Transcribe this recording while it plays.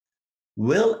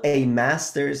Will a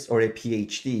master's or a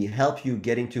PhD help you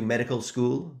get into medical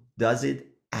school? Does it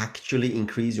actually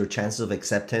increase your chances of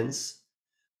acceptance?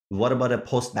 What about a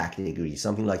post-bac degree,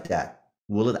 something like that?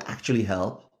 Will it actually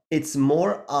help? It's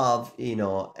more of,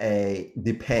 a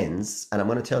depends, and I'm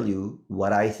going to tell you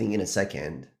what I think in a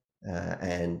second,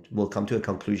 and we'll come to a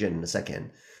conclusion in a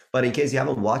second. But in case you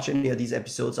haven't watched any of these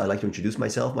episodes, I'd like to introduce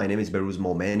myself. My name is Beruz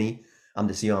Momeni. I'm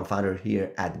the CEO and founder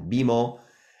here at BMO,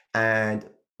 and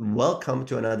welcome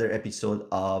to another episode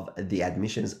of the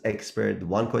Admissions Expert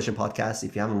One Question Podcast.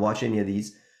 If you haven't watched any of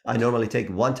these, I normally take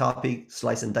one topic,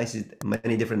 slice and dice it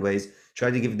many different ways, try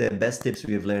to give the best tips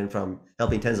we've learned from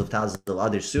helping tens of thousands of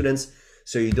other students,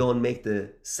 so you don't make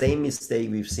the same mistake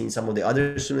we've seen some of the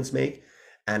other students make,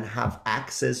 and have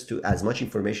access to as much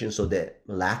information, so the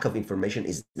lack of information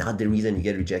is not the reason you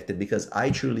get rejected, because I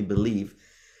truly believe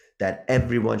that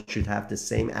everyone should have the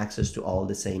same access to all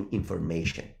the same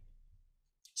information.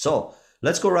 So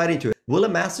let's go right into it. Will a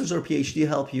master's or PhD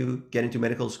help you get into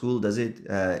medical school? Does it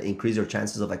increase your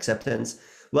chances of acceptance?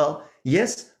 Well,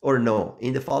 yes or no,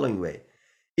 in the following way.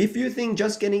 If you think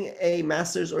just getting a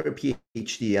master's or a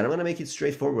PhD, and I'm going to make it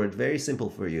straightforward, very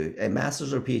simple for you, a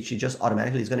master's or PhD just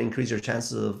automatically is going to increase your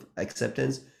chances of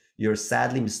acceptance, you're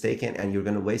sadly mistaken, and you're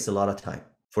going to waste a lot of time.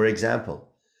 For example,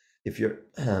 if you're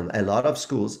a lot of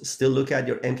schools still look at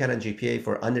your MCAT and GPA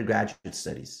for undergraduate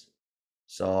studies.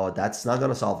 So that's not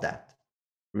going to solve that.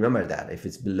 Remember that if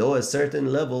it's below a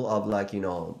certain level of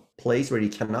place where you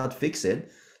cannot fix it,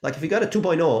 like if you got a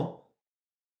 2.0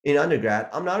 in undergrad,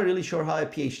 I'm not really sure how a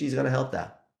PhD is going to help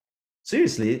that.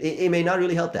 Seriously, it may not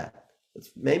really help that.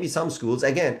 Maybe some schools,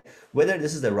 again, whether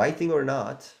this is the right thing or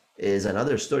not is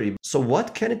another story. So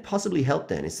what can it possibly help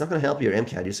then? It's not going to help your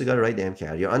MCAT. You still got to write the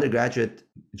MCAT. Your undergraduate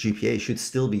GPA should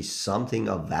still be something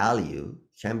of value.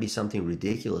 Can be something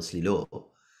ridiculously low.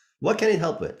 What can it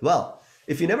help with? Well,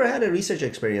 if you never had a research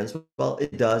experience, well,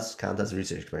 it does count as a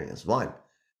research experience. 1.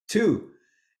 2,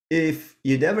 if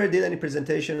you never did any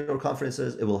presentation or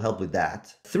conferences, it will help with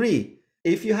that. 3,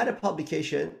 if you had a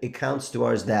publication, it counts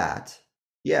towards that.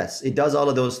 Yes, it does all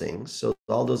of those things. So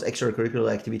all those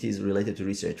extracurricular activities related to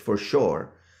research, for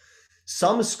sure.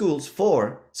 Some schools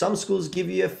give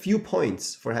you a few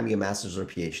points for having a master's or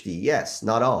PhD. Yes,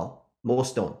 not all.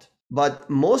 Most don't. But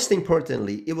most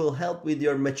importantly, it will help with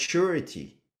your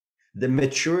maturity, the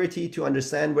maturity to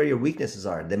understand where your weaknesses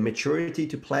are, the maturity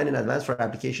to plan in advance for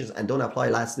applications and don't apply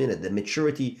last minute, the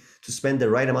maturity to spend the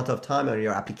right amount of time on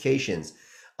your applications,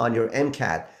 on your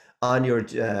MCAT, on your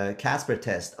Casper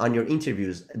test, on your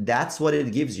interviews. That's what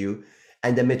it gives you.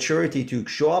 And the maturity to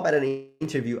show up at an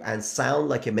interview and sound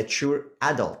like a mature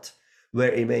adult,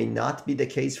 where it may not be the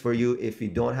case for you if you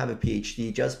don't have a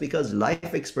PhD, just because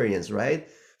life experience, right?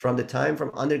 From the time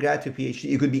from undergrad to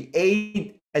PhD, it could be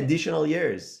 8 additional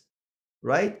years,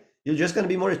 right? You're just going to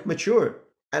be more mature.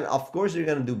 And of course, you're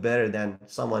going to do better than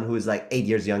someone who is like 8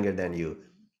 years younger than you,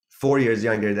 4 years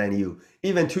younger than you,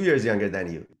 even 2 years younger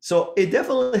than you. So it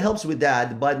definitely helps with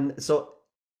that. But so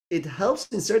it helps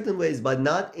in certain ways, but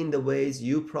not in the ways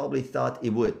you probably thought it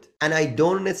would. And I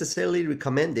don't necessarily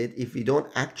recommend it if you don't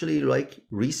actually like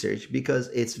research, because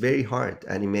it's very hard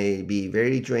and it may be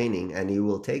very draining, and you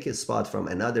will take a spot from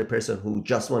another person who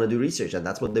just want to do research and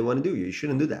that's what they want to do. You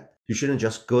shouldn't do that. You shouldn't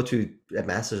just go to a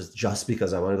master's just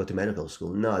because I want to go to medical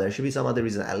school. No, there should be some other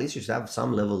reason. At least you should have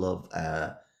some level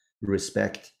of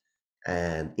respect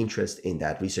and interest in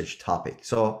that research topic.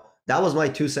 So that was my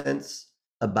 2 cents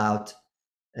about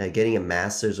getting a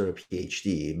master's or a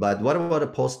PhD. But what about a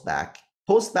post-bac?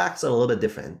 Post-bacs are a little bit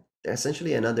different. They're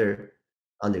essentially another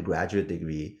undergraduate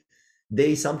degree.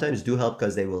 They sometimes do help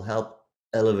because they will help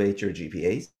elevate your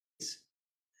GPAs.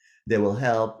 They will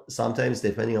help sometimes,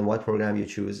 depending on what program you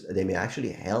choose, they may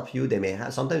actually help you.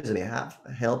 Sometimes they may have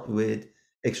help with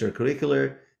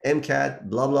extracurricular, MCAT,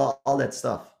 blah, blah, all that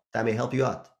stuff that may help you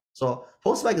out. So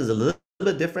post-bac is a little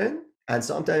bit different. And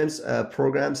sometimes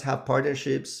programs have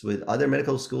partnerships with other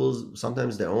medical schools,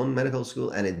 sometimes their own medical school,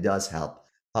 and it does help.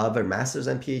 However, master's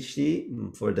and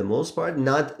PhD, for the most part,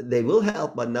 they will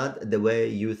help, but not the way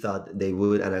you thought they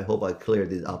would. And I hope I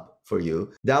cleared it up for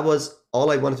you. That was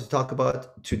all I wanted to talk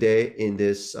about today in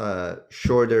this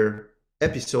shorter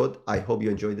episode. I hope you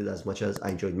enjoyed it as much as I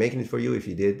enjoyed making it for you. If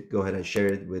you did, go ahead and share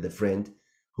it with a friend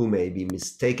who may be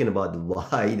mistaken about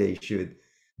why they should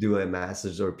do a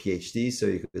master's or PhD, so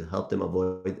you could help them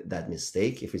avoid that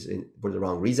mistake if it's for the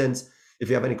wrong reasons. If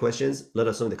you have any questions, let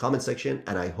us know in the comment section,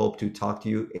 and I hope to talk to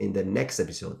you in the next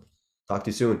episode. Talk to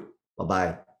you soon.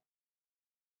 Bye-bye.